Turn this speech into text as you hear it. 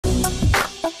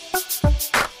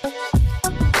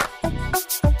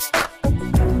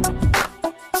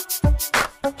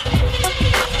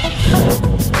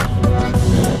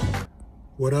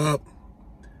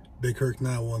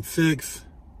Herc916,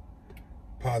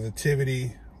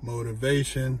 positivity,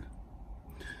 motivation.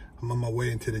 I'm on my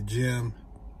way into the gym,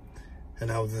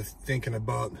 and I was just thinking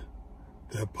about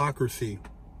the hypocrisy,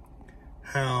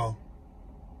 how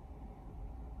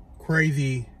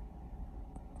crazy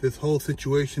this whole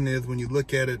situation is when you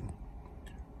look at it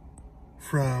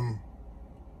from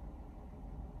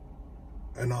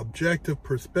an objective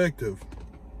perspective.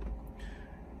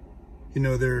 You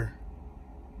know, they're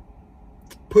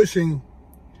pushing,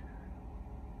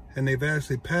 and they've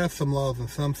actually passed some laws in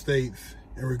some states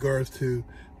in regards to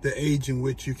the age in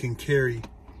which you can carry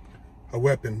a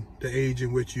weapon, the age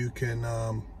in which you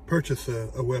can purchase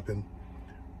a weapon,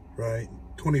 right?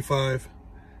 25,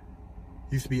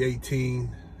 used to be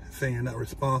 18, saying you're not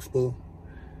responsible.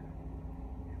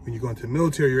 When you go into the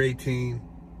military, you're 18.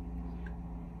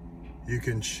 You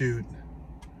can shoot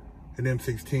an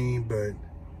M16, but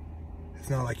it's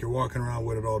not like you're walking around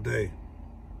with it all day.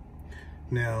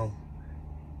 Now,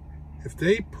 if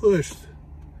they pushed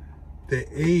the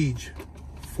age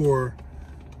for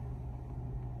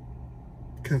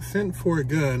consent for a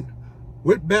gun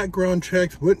with background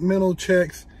checks, with mental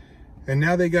checks, and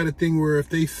now they got a thing where if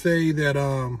they say that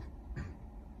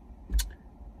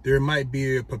there might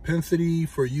be a propensity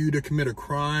for you to commit a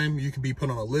crime, you could be put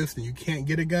on a list and you can't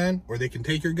get a gun, or they can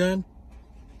take your gun.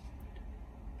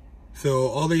 So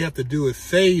all they have to do is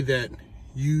say that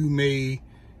you may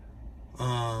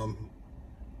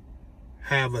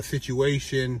have a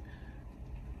situation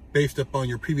based upon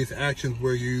your previous actions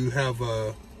where you have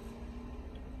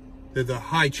there's a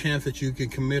high chance that you can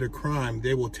commit a crime.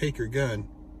 They will take your gun.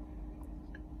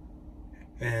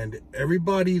 And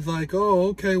everybody's like, oh,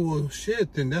 okay, well,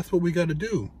 shit, then that's what we got to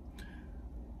do.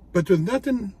 But there's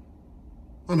nothing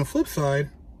on the flip side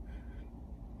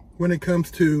when it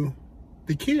comes to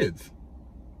the kids.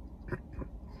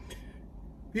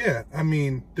 Yeah, I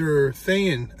mean, they're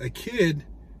saying a kid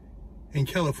in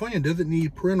California doesn't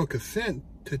need parental consent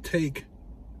to take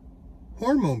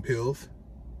hormone pills,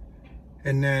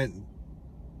 and that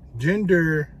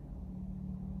gender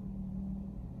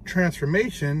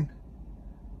transformation,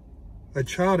 a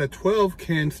child at 12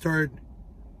 can start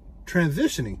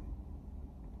transitioning.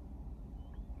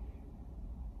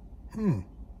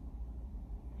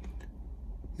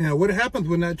 Now, what happens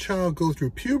when that child goes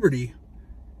through puberty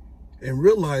and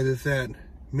realizes that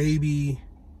maybe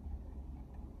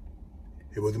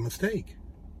it was a mistake?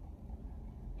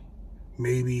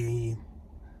 Maybe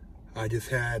I just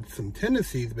had some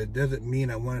tendencies, but it doesn't mean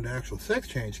I wanted an actual sex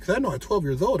change. Because I know at 12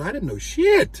 years old, I didn't know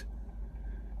shit.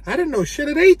 I didn't know shit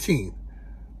at 18.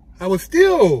 I was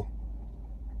still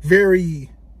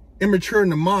very immature in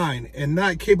the mind and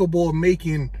not capable of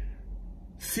making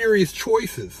serious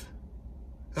choices.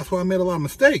 That's why I made a lot of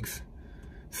mistakes.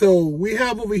 So we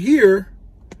have over here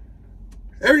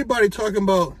everybody talking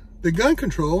about the gun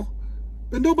control,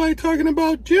 but nobody talking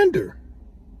about gender.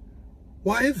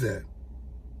 Why is that?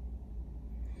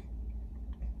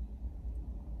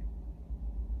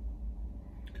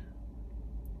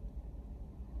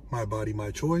 My body,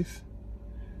 my choice.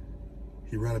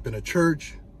 He ran up in a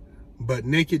church, butt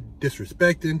naked,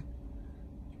 disrespecting,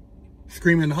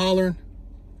 screaming and hollering.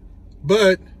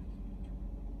 But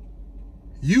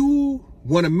you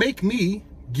want to make me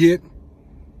get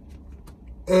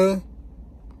a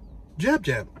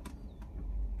jab.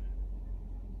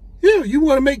 Yeah, you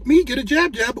want to make me get a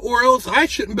jab, or else I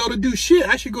shouldn't be able to do shit.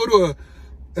 I should go to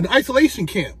an isolation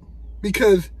camp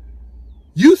because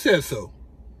you said so.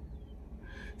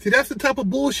 See, that's the type of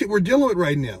bullshit we're dealing with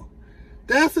right now.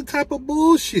 That's the type of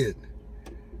bullshit.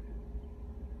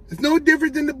 It's no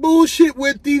different than the bullshit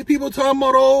with these people talking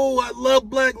about, oh, I love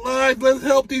black lives, let's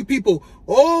help these people.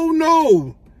 Oh,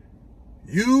 no.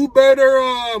 You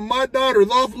better, my daughter's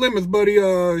off limits, buddy.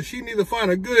 She needs to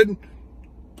find a good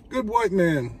white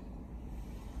man.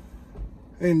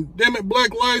 And damn it,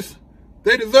 black lives,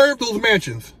 they deserve those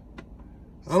mansions.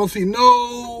 I don't see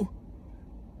no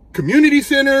community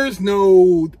centers,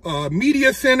 no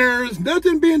media centers,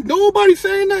 nobody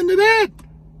saying nothing to that.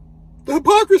 The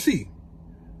hypocrisy.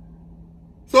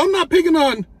 So I'm not picking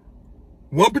on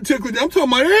one particular, I'm talking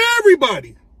about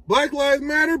everybody. Black lives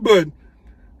matter, but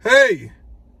hey,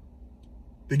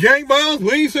 the gang violence,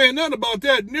 we ain't saying nothing about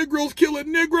that. Negroes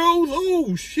killing Negroes,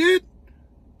 oh shit.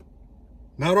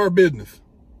 Not our business.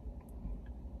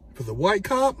 If it's a white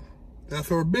cop, that's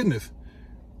our business.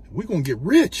 We're gonna get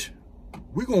rich.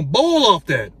 We're going to bowl off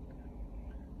that.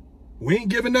 We ain't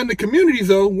giving nothing to communities,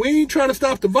 though. We ain't trying to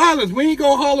stop the violence. We ain't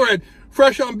going to holler at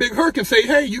Fresh on Big Herc and say,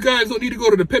 hey, you guys don't need to go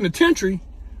to the penitentiary.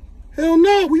 Hell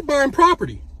no, we buying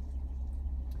property.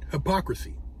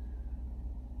 Hypocrisy.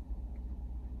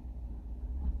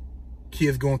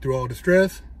 kids going through all the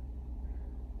stress.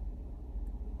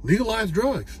 Legalize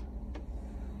drugs.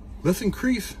 Let's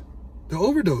increase the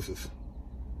overdoses.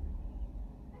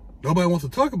 Nobody wants to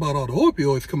talk about all the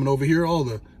opioids coming over here, all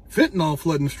the fentanyl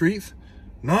flooding the streets.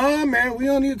 Nah, man, we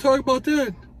don't need to talk about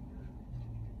that.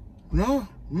 No,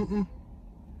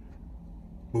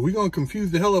 But we're going to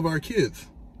confuse the hell of our kids.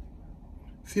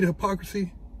 See the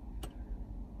hypocrisy?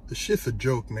 The shit's a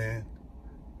joke, man.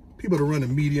 People that run the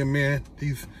media, man,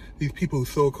 these people who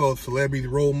so-called celebrity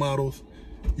role models,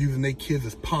 using their kids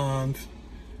as pawns,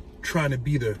 trying to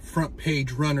be the front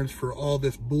page runners for all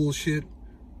this bullshit.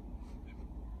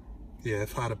 Yeah,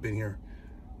 it's hot up in here.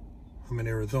 I'm in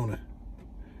Arizona.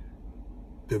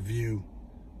 The View.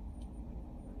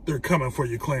 They're coming for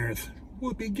you, Clarence.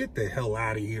 Whoopi, get the hell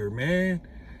out of here, man.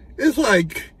 It's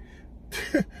like,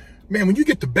 man, when you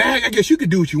get the bag, I guess you can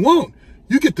do what you want.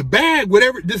 You get the bag,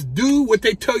 whatever, just do what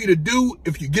they tell you to do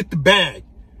if you get the bag.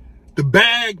 The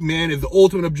bag, man, is the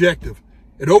ultimate objective.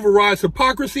 It overrides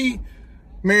hypocrisy.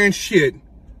 Man, shit.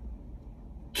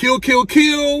 Kill, kill,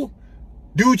 kill.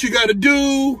 Do what you gotta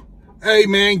do. Hey,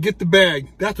 man, get the bag.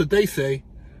 That's what they say.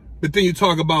 But then you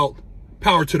talk about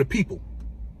power to the people.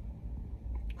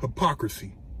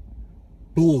 Hypocrisy.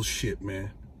 Bullshit,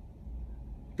 man.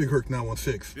 Big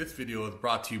Herc916. This video is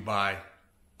brought to you by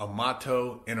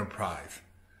Amato Enterprise,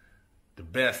 the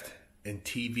best in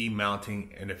TV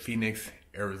mounting in the Phoenix,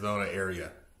 Arizona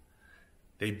area.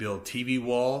 They build TV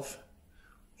walls,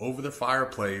 over the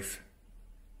fireplace,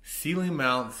 ceiling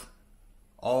mounts,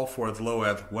 all for as low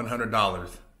as $100.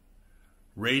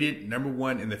 Rated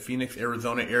 #1 in the Phoenix,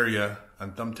 Arizona area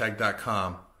on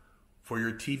thumbtack.com. For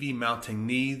your TV mounting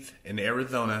needs in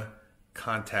Arizona,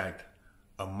 contact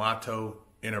Amato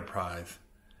Enterprise.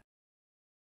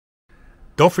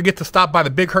 Don't forget to stop by the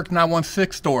Big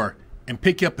Herc916 store and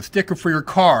pick you up a sticker for your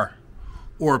car,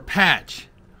 or a patch,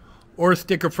 or a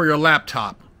sticker for your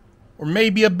laptop, or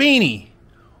maybe a beanie,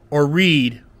 or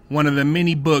read one of the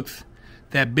many books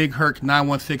that Big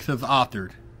Herc916 has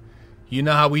authored. You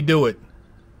know how we do it.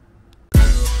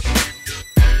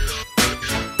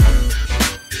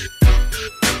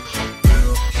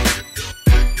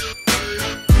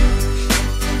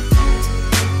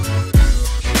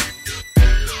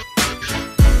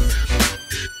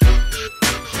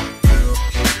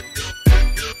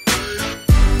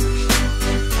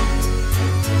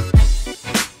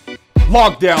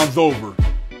 Lockdown's over.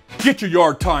 Get your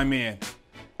yard time in.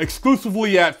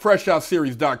 Exclusively at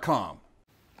FreshOutSeries.com.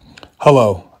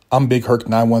 Hello, I'm Big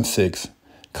Herc916.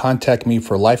 Contact me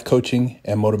for life coaching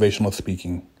and motivational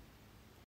speaking.